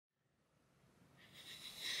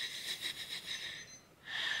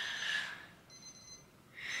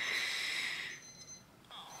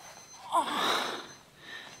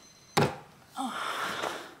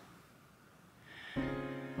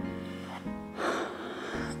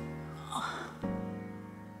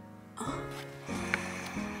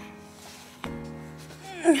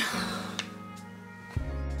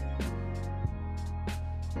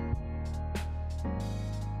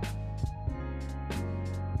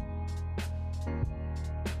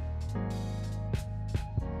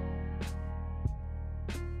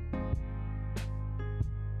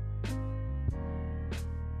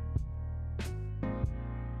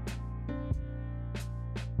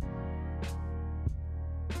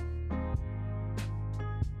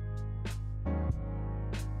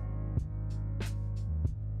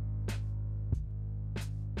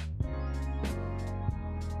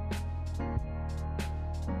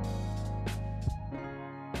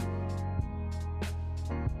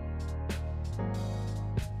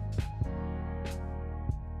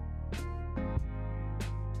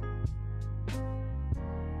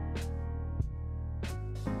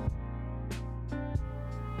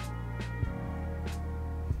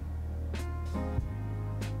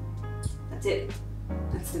That's it.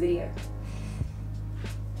 That's the video.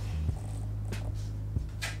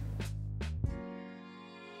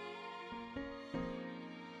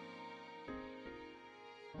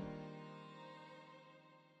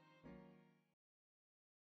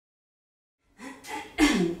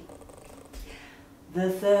 The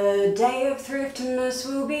third day of Thriftmas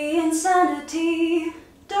will be insanity.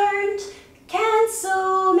 Don't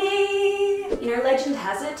cancel me. You know, legend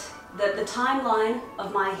has it that the timeline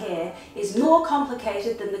of my hair is more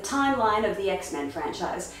complicated than the timeline of the X-Men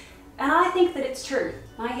franchise. And I think that it's true.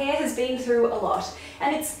 My hair has been through a lot,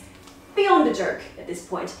 and it's beyond a joke at this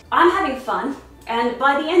point. I'm having fun, and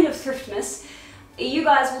by the end of Thriftmas, you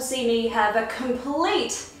guys will see me have a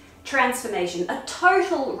complete transformation, a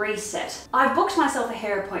total reset. I've booked myself a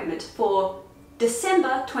hair appointment for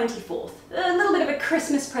December 24th. A little bit of a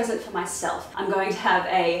Christmas present for myself. I'm going to have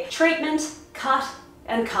a treatment, cut,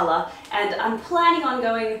 and color, and I'm planning on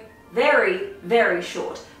going very, very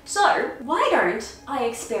short. So why don't I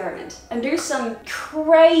experiment and do some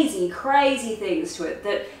crazy, crazy things to it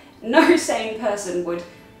that no sane person would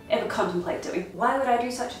ever contemplate doing? Why would I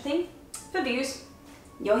do such a thing? For views.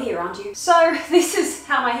 You're here, aren't you? So this is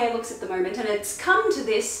how my hair looks at the moment, and it's come to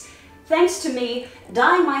this thanks to me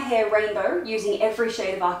dyeing my hair rainbow using every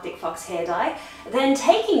shade of Arctic Fox hair dye, then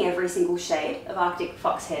taking every single shade of Arctic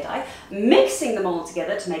Fox hair dye, mixing them all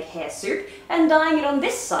together to make hair soup, and dyeing it on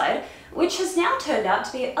this side, which has now turned out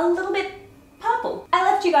to be a little bit purple. I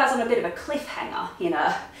left you guys on a bit of a cliffhanger in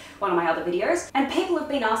one of my other videos, and people have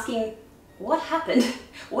been asking, what happened?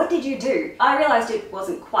 What did you do? I realized it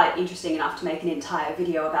wasn't quite interesting enough to make an entire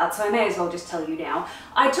video about, so I may as well just tell you now.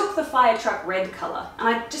 I took the fire truck red color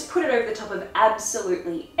and I just put it over the top of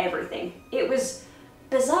absolutely everything. It was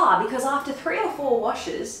bizarre because after 3 or 4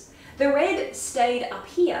 washes, the red stayed up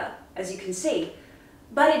here, as you can see,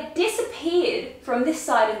 but it disappeared from this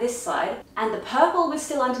side and this side, and the purple was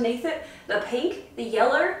still underneath it, the pink, the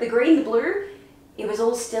yellow, the green, the blue, it was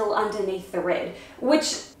all still underneath the red,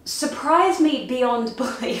 which surprised me beyond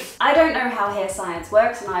belief. I don't know how hair science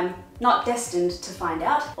works, and I'm not destined to find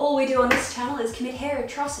out. All we do on this channel is commit hair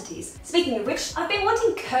atrocities. Speaking of which, I've been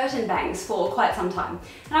wanting curtain bangs for quite some time,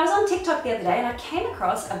 and I was on TikTok the other day and I came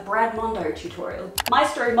across a Brad Mondo tutorial.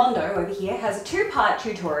 Maestro Mondo over here has a 2-part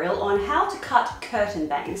tutorial on how to cut curtain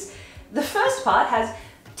bangs. The first part has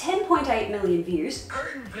 10.8 million views.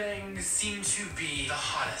 Curtain bangs seem to be the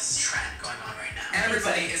hottest trend going on right now. And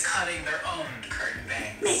everybody is cutting their own curtain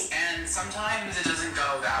bangs. And sometimes it doesn't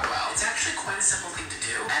go that well. It's actually quite a simple thing to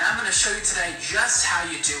do. And I'm going to show you today just how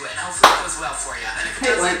you do it. And hopefully it goes well for you. And if it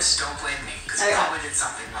doesn't, don't blame me, because you probably did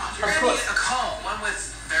something wrong. You're going to need a comb. One with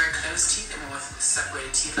very close teeth and one with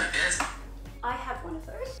separated teeth like this. I have one of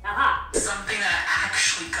those. Aha! Something that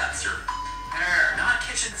actually cuts your hair, not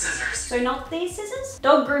kitchen scissors. So not these scissors?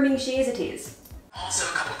 Dog grooming shears it is. Also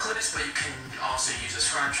a couple clips, but you can also use a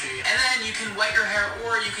scrunchie. And then you can wet your hair,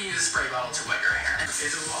 or you can use a spray bottle to wet your hair. Is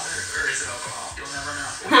it water or is it alcohol? You'll never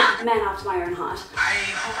know. A man after my own heart. I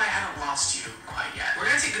hope I haven't lost you quite yet.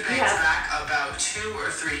 We're gonna take the bangs back about 2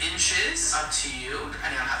 or 3 inches, up to you,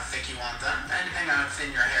 depending on how thick you want them, and depending on how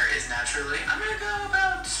thin your hair is naturally. I'm gonna go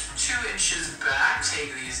about 2 inches back,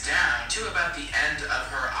 take these down to about the end of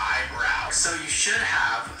her eyebrow. So you should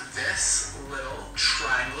have this little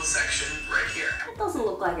triangle section right here. It doesn't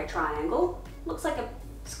look like a triangle. Looks like a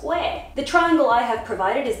square. The triangle I have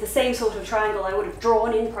provided is the same sort of triangle I would have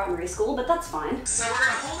drawn in primary school, but that's fine. So we're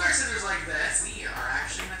gonna hold our scissors like this. We are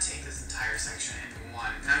actually gonna take this entire section into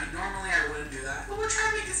one. Now normally I wouldn't do that, but we're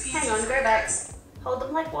trying to make this easy. Hang on, go back. Hold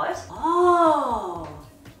them like what? Oh,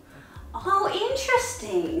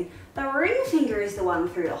 interesting. The ring finger is the one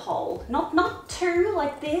through the hole. Not 2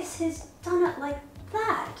 like this. He's done it like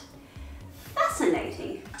that. Fascinating.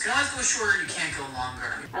 fascinating. You can always go shorter, you can't go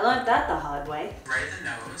longer. I learned that the hard way. Right at the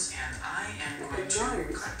nose, and I am going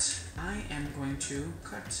to cut. I am going to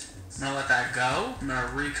cut. I'm gonna let that go. I'm gonna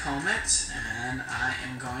recomb it, and I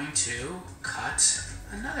am going to cut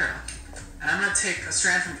another. And I'm gonna take a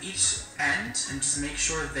strand from each end and just make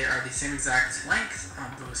sure that they are the same exact length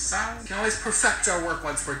on both sides. We can always perfect our work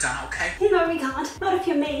once we're done, okay? No, we can't. Not if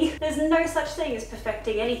you're me. There's no such thing as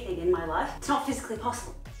perfecting anything in my life. It's not physically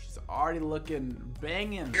possible. She's already looking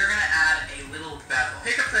banging. You're gonna add a little bevel.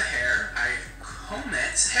 Pick up the hair, I comb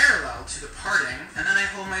it parallel to the parting, and then I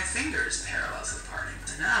hold my fingers parallel to the parting.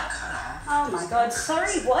 So now cut off. Oh my god,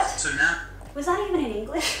 sorry, what? So now... Was that even in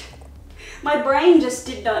English? My brain just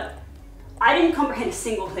did not... I didn't comprehend a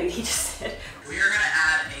single thing he just said. We are gonna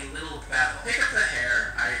add a little bevel. Pick up the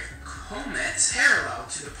hair, I comb it parallel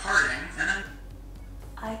to the parting, and then...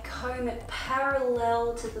 I comb it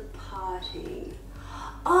parallel to the parting.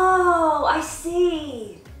 Oh, I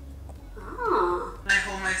see. Ah. I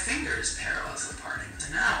hold my fingers parallel to the parting.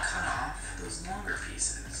 So now cut off those longer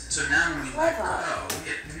pieces. So now when we let go,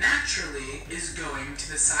 it naturally is going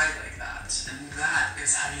to the side like that. And that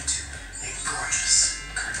is how you do a gorgeous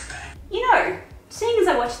curtain bang. You know, seeing as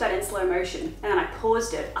I watched that in slow motion and then I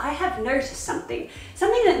paused it, I have noticed something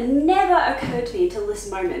that never occurred to me until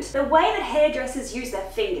this moment. The way that hairdressers use their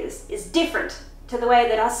fingers is different to the way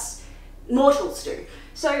that us mortals do.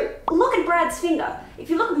 So look at Brad's finger. If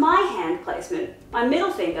you look at my hand placement, my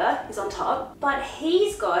middle finger is on top, but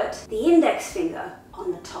he's got the index finger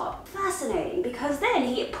on the top. Fascinating, because then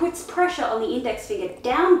he puts pressure on the index finger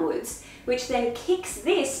downwards, which then kicks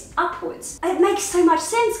this upwards. It makes so much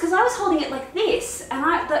sense, because I was holding it like this, and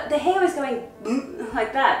the hair was going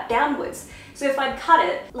like that, downwards. So if I'd cut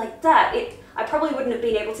it like that, I probably wouldn't have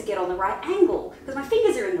been able to get on the right angle, because my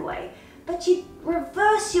fingers are in the way. But you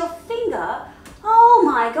reverse your finger. Oh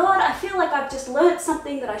my god, I feel like I've just learnt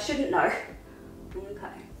something that I shouldn't know. Okay.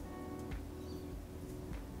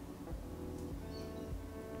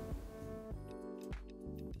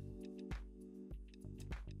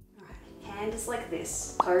 Alright, hand is like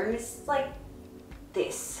this. Comb is like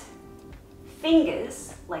this.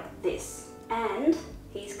 Fingers like this. And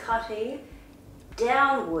he's cutting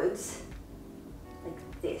downwards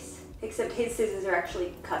like this. Except his scissors are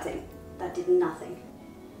actually cutting. That did nothing.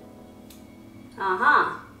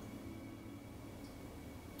 Uh-huh.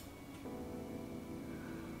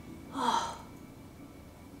 Oh.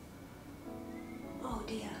 Oh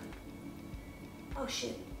dear. Oh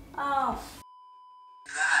shit. Oh.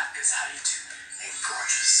 That is how you do a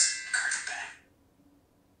gorgeous curtain bang.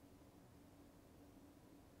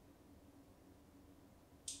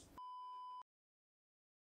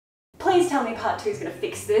 Please tell me part 2 is gonna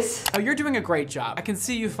fix this. Oh, you're doing a great job. I can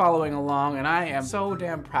see you following along and I am so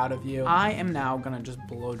damn proud of you. I am now gonna just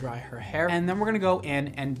blow dry her hair and then we're gonna go in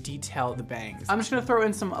and detail the bangs. I'm just gonna throw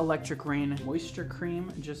in some electric rain moisture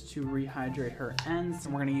cream just to rehydrate her ends.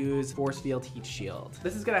 And we're gonna use Force Field Heat Shield.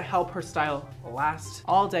 This is gonna help her style last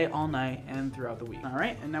all day, all night, and throughout the week. All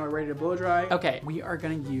right, and now we're ready to blow dry. Okay, we are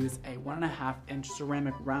gonna use a 1.5 inch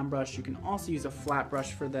ceramic round brush. You can also use a flat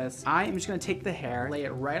brush for this. I am just gonna take the hair, lay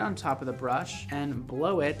it right on top of the brush and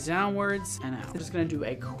blow it downwards and out. I'm just gonna do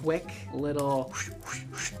a quick little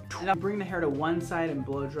and I'll bring the hair to one side and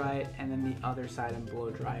blow dry it and then the other side and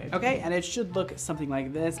blow dry it. Okay, and it should look something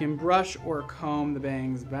like this. You can brush or comb the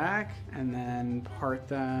bangs back and then part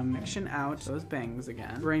them, section out those bangs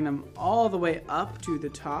again. Bring them all the way up to the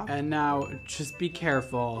top and now just be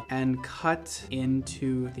careful and cut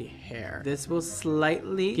into the hair. This will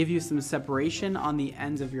slightly give you some separation on the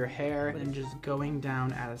ends of your hair and just going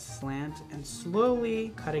down at a slant and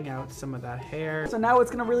slowly cutting out some of that hair. So now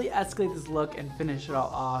what's gonna really escalate this look and finish it all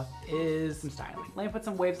off is some styling. Let me put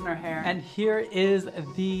some waves in her hair. And here is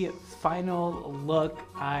the final look.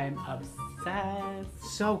 I'm obsessed.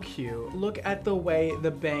 So cute. Look at the way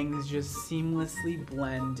the bangs just seamlessly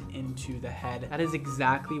blend into the head. That is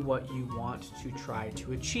exactly what you want to try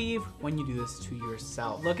to achieve when you do this to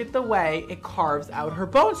yourself. Look at the way it carves out her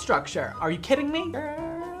bone structure. Are you kidding me?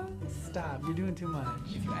 Stop, you're doing too much.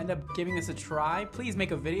 If you end up giving this a try, please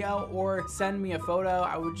make a video or send me a photo.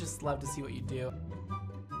 I would just love to see what you do.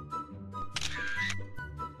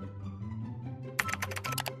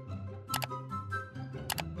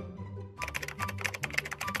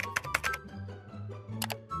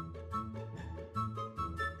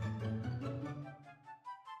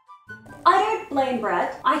 I don't blame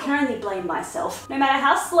Brad, I can only blame myself. No matter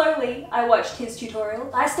how slowly I watched his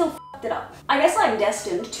tutorial, I still f***ed it up. I guess I'm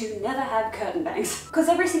destined to never have curtain bangs, because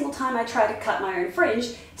every single time I try to cut my own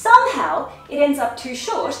fringe, somehow it ends up too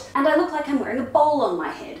short and I look like I'm wearing a bowl on my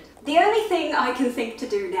head. The only thing I can think to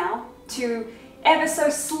do now to ever so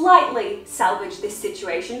slightly salvage this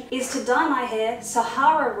situation is to dye my hair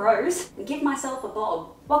Sahara Rose and give myself a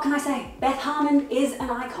bob. What can I say? Beth Harmon is an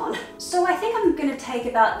icon. So I think I'm gonna take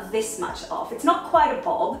about this much off. It's not quite a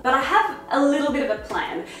bob, but I have a little bit of a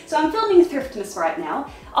plan. So I'm filming Thriftmas right now.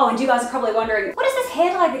 Oh, and you guys are probably wondering, what has this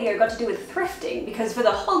hair dye video got to do with thrifting? Because for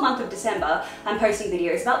the whole month of December, I'm posting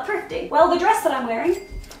videos about thrifting. Well, the dress that I'm wearing,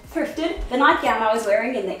 thrifted. The nightgown I was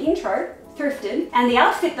wearing in the intro, thrifted. And the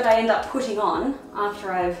outfit that I end up putting on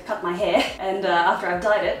after I've cut my hair and after I've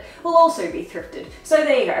dyed it will also be thrifted. So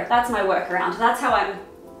there you go, that's my workaround. That's how I'm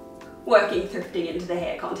working thrifting into the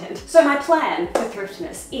hair content. So my plan for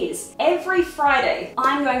Thriftmas is every Friday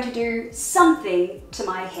I'm going to do something to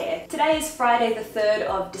my hair. Today is Friday the 3rd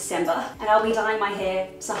of December and I'll be dyeing my hair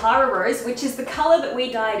Sahara Rose, which is the colour that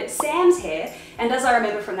we dyed Sam's hair, and as I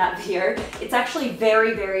remember from that video, it's actually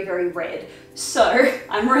very, very, very red. So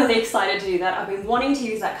I'm really excited to do that. I've been wanting to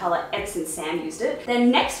use that colour ever since Sam used it. Then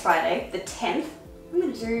next Friday, the 10th, I'm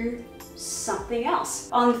going to do something else.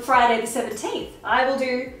 On Friday the 17th, I will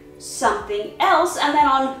do something else, and then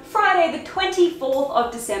on Friday the 24th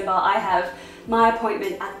of December I have my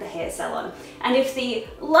appointment at the hair salon. And if the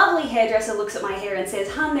lovely hairdresser looks at my hair and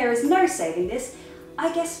says, "Hun, there is no saving this,"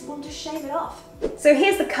 I guess we'll just shave it off. So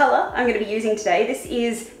here's the colour I'm going to be using today. This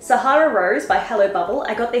is Sahara Rose by Hello Bubble.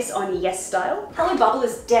 I got this on Yes Style. Hello Bubble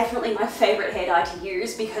is definitely my favourite hair dye to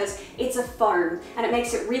use because it's a foam and it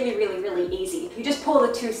makes it really, really, really easy. You just pour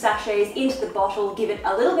the 2 sachets into the bottle, give it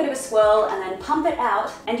a little bit of a swirl and then pump it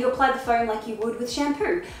out, and you apply the foam like you would with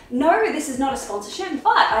shampoo. No, this is not a sponsorship,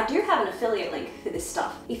 but I do have an affiliate link for this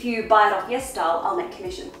stuff. If you buy it off Yes Style, I'll make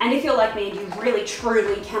commission. And if you're like me and you really,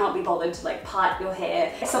 truly cannot be bothered to like part your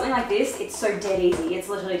hair, something like this, it's so dead easy. It's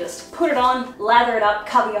literally just put it on, lather it up,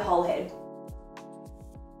 cover your whole head.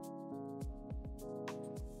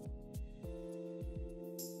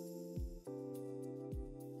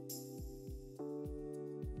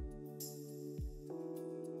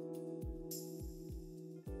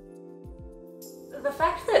 The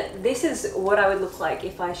fact that this is what I would look like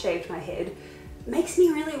if I shaved my head makes me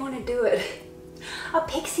really want to do it. A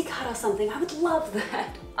pixie cut or something, I would love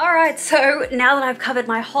that. All right, so now that I've covered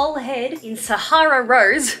my whole head in Sahara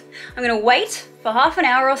Rose, I'm gonna wait for half an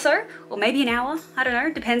hour or so, or maybe an hour, I don't know,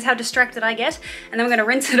 depends how distracted I get, and then we're gonna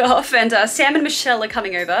rinse it off, and Sam and Michelle are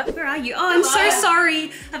coming over. Where are you? Oh, I'm so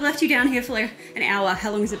sorry. I've left you down here for like an hour. How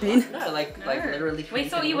long has it been? No, like literally 20 We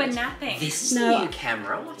thought you were minutes. napping. This is the new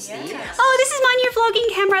camera. What's this? Oh, this is my new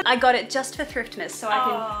vlogging camera. I got it just for Thriftmas, so I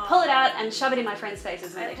can pull it out and shove it in my friends'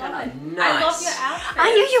 faces when they turn up. Nice. I love your outfit.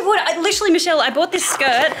 I knew you would. Literally, Michelle, I bought this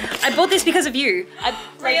skirt. I bought this because of you.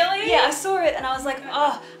 Really? Yeah, I saw it and I was like,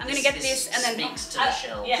 oh, I'm gonna get this, and then speaks to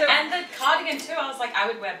Michelle. Yeah, So- and the cardigan too. I was like, I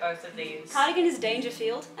would wear both of these. cardigan is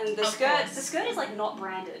Dangerfield, and the Of skirt course. is like not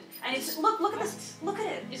branded, and it's look at this, look at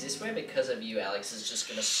it. Is this where, because of you, Alex is just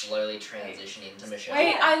gonna slowly transition into Michelle?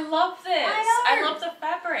 Wait, I love this. I know. love the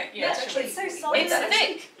fabric. Yeah, It's actually. so solid. Wait, It's that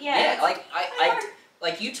thick. Yeah, Yeah, like I know.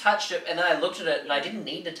 like you touched it and then I looked at it and I didn't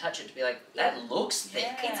need to touch it to be like, that looks thick.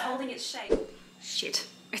 Yeah. it's holding its shape. Shit.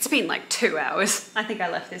 It's been like 2 hours. I think I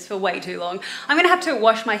left this for way too long. I'm gonna have to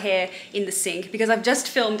wash my hair in the sink because I've just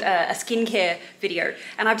filmed a skincare video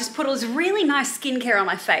and I've just put all this really nice skincare on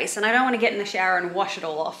my face and I don't want to get in the shower and wash it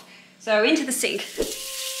all off. So into the sink.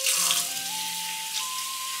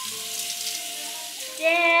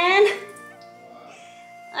 Dan!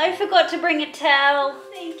 I forgot to bring a towel.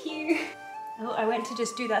 Thank you. Oh, I went to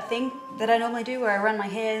just do that thing that I normally do where I run my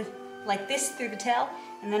hair like this through the towel,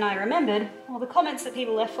 and then I remembered all the comments that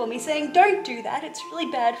people left for me saying, don't do that, it's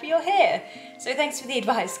really bad for your hair. So thanks for the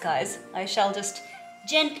advice, guys. I shall just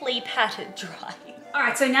gently pat it dry. All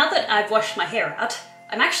right, so now that I've washed my hair out,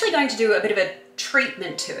 I'm actually going to do a bit of a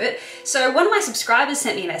treatment to it. So one of my subscribers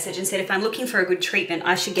sent me a message and said if I'm looking for a good treatment,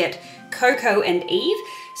 I should get Coco and Eve.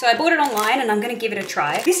 So I bought it online and I'm gonna give it a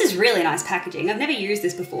try. This is really nice packaging. I've never used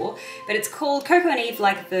this before, but it's called Coco and Eve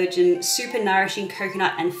Like Virgin Super Nourishing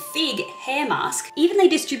Coconut and Fig Hair Mask. Evenly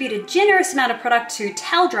distribute a generous amount of product to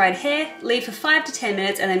towel-dried hair, leave for 5 to 10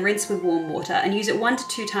 minutes and then rinse with warm water and use it 1 to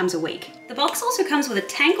 2 times a week. The box also comes with a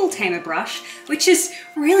tangle tamer brush, which is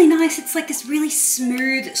really nice. It's like this really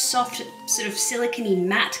smooth, soft, sort of silicone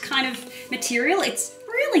matte kind of material. It's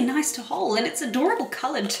really nice to hold and it's adorable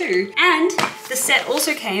colored too. And the set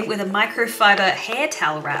also came with a microfiber hair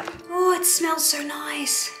towel wrap. Oh, it smells so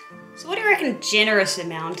nice. So what do you reckon generous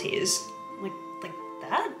amount is? Like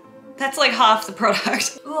that? That's like half the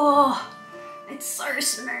product. Oh, it's so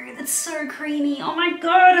smooth, it's so creamy. Oh my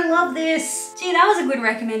God, I love this. Gee, that was a good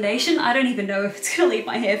recommendation. I don't even know if it's gonna leave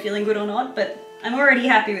my hair feeling good or not, but I'm already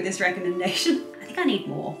happy with this recommendation. I think I need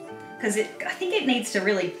more. because I think it needs to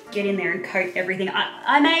really get in there and coat everything.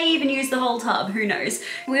 I may even use the whole tub, who knows?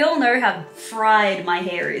 We all know how fried my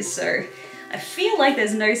hair is, so I feel like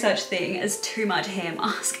there's no such thing as too much hair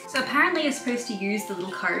mask. So apparently you're supposed to use the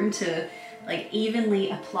little comb to like evenly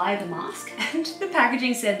apply the mask. And the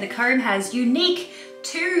packaging said the comb has unique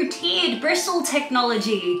 2-tiered bristle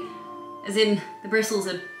technology. As in, the bristles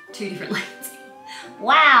are 2 different lengths.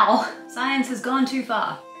 Wow, science has gone too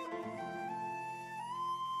far.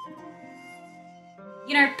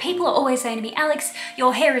 You know, people are always saying to me, Alex,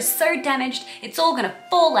 your hair is so damaged, it's all gonna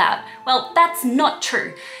fall out. Well, that's not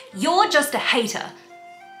true. You're just a hater.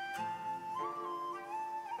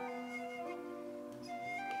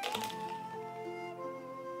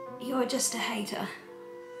 You're just a hater.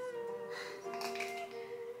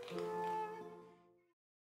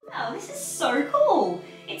 Wow, this is so cool.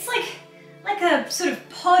 It's like a sort of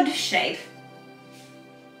pod shape.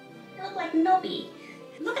 They look like knobby.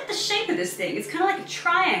 Look at the shape of this thing. It's kind of like a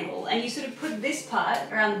triangle, and you sort of put this part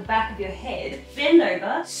around the back of your head, bend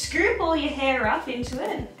over, scoop all your hair up into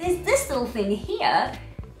it. There's this little thing here,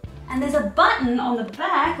 and there's a button on the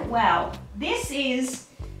back. Wow, this is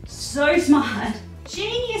so smart.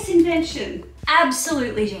 Genius invention.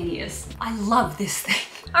 Absolutely genius. I love this thing.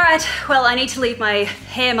 All right, well, I need to leave my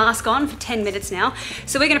hair mask on for 10 minutes now.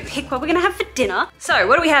 So we're gonna pick what we're gonna have for dinner. So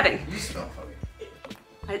what are we having? You smell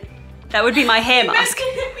funny. That would be my hair mask.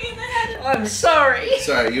 I'm sorry.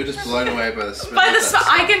 Sorry, you're just blown away by the smell. By the of that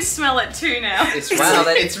I can smell it too now. It's Wow,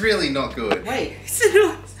 really, it's really not good. Wait,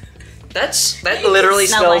 that literally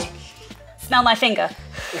smells. Smell my finger.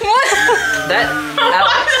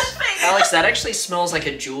 Alex, that actually smells like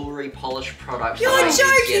a jewelry polish product. You're that I used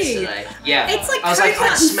joking. Yesterday. Yeah. It's like I was like,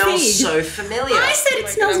 coconut that and smells fig. so familiar. I said it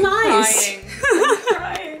smells nice. I'm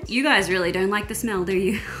crying. You guys really don't like the smell, do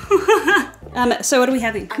you? So what are we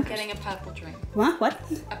having? I'm getting a purple drink. What?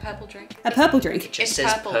 A purple drink. A purple drink. It just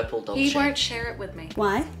says purple dolce. He won't share it with me.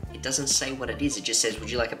 Why? It doesn't say what it is. It just says,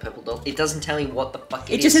 would you like a purple dolce? It doesn't tell you what the fuck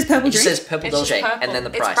it is. It just says purple It just drink? says purple It's just dolce purple. and then the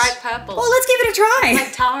price. It's bright purple. Well, let's give it a try.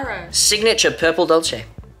 Like taro. Signature purple dolce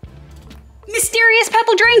Mysterious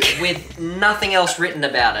purple drink. with nothing else written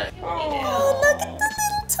about it. Oh, look at the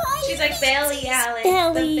little tiny She's like belly, Alex.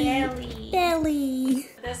 belly. The belly. Belly.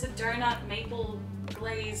 There's a donut maple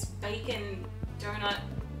glaze bacon donut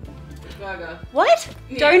burger. What?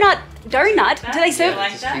 Yeah. Donut? Do they serve?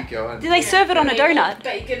 like Just that? keep going. Do they serve it on a Maple donut?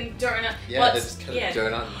 Bacon donut. Yeah, What's- they just cut yeah. a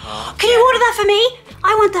donut in half. Can you order that for me?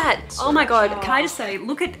 I want that. Oh my god, can I just say,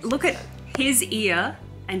 look at his ear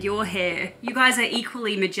and your hair. You guys are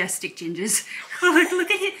equally majestic gingers. look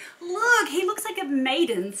at it. Look, he looks like a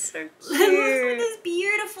maiden. So cute. Look at his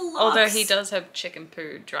beautiful locks. Although he does have chicken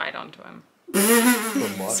poo dried onto him.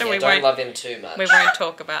 What? So Yeah, we don't won't love him too much. we won't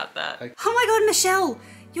talk about that. Oh my god, Michelle,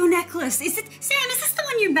 your necklace. Is this the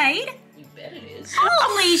one you made? You bet it is.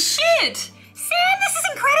 Holy shit! Sam, this is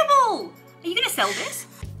incredible! Are you gonna sell this?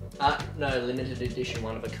 No, limited edition,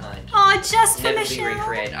 one of a kind. Oh, just for Never be Michelle?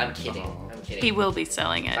 recreated. I'm kidding. I'm kidding. He will be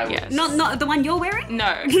selling it, I will. yes. Not the one you're wearing?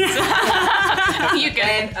 No. You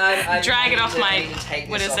can I drag it off need my, to take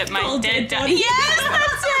what this is off. it, my Oh, dead dead dad. body. Yes,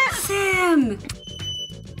 that's it! Sam!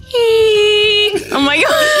 Oh my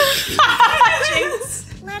god.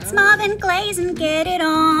 Let's Marvin Glaze and get it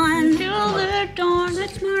on. Till the dawn,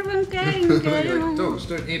 let's Marvin Glaze and get it You're like, on. dogs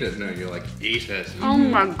don't eat it. No, you're like, eat it. Oh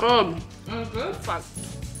my god. Fuck.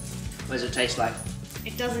 What does it taste like?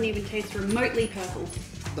 It doesn't even taste remotely purple.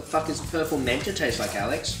 The fuck is purple meant to taste like,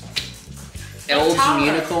 Alex? Elves and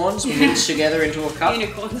unicorns mixed together into a cup?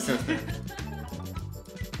 Unicorns.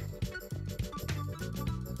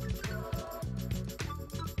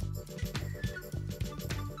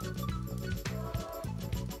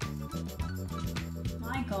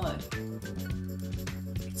 My god.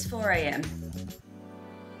 It's 4 AM.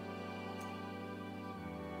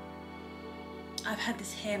 I've had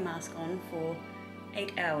this hair mask on for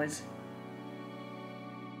 8 hours.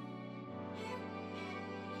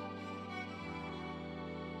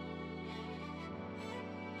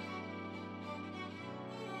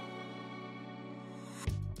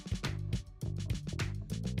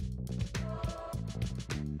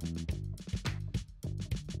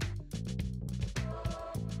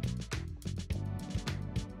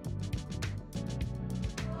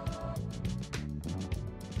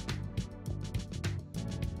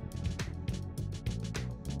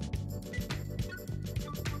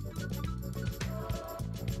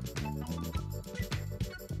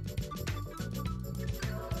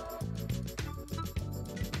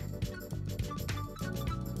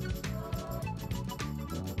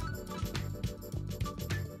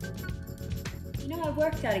 You know, I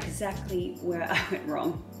worked out exactly where I went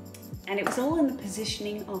wrong. And it was all in the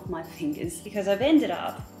positioning of my fingers because I've ended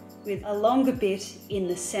up with a longer bit in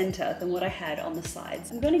the center than what I had on the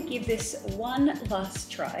sides. I'm gonna give this one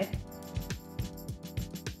last try.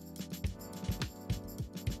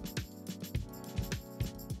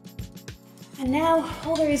 And now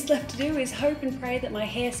all there is left to do is hope and pray that my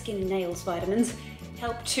hair, skin and nails vitamins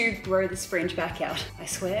help to grow this fringe back out. I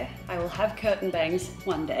swear I will have curtain bangs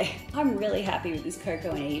one day. I'm really happy with this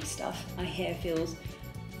Coco and Eve stuff. My hair feels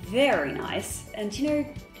very nice, and you know,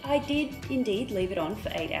 I did indeed leave it on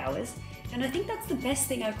for 8 hours, and I think that's the best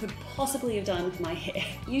thing I could possibly have done with my hair.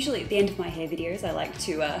 Usually at the end of my hair videos I like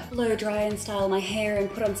to blow dry and style my hair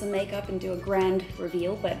and put on some makeup and do a grand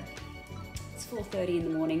reveal, but it's 4:30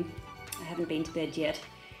 in the morning. I haven't been to bed yet,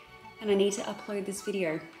 and I need to upload this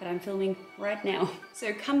video that I'm filming right now.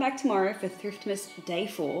 So come back tomorrow for Thriftmas Day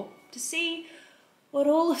 4 to see what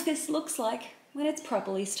all of this looks like when it's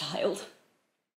properly styled.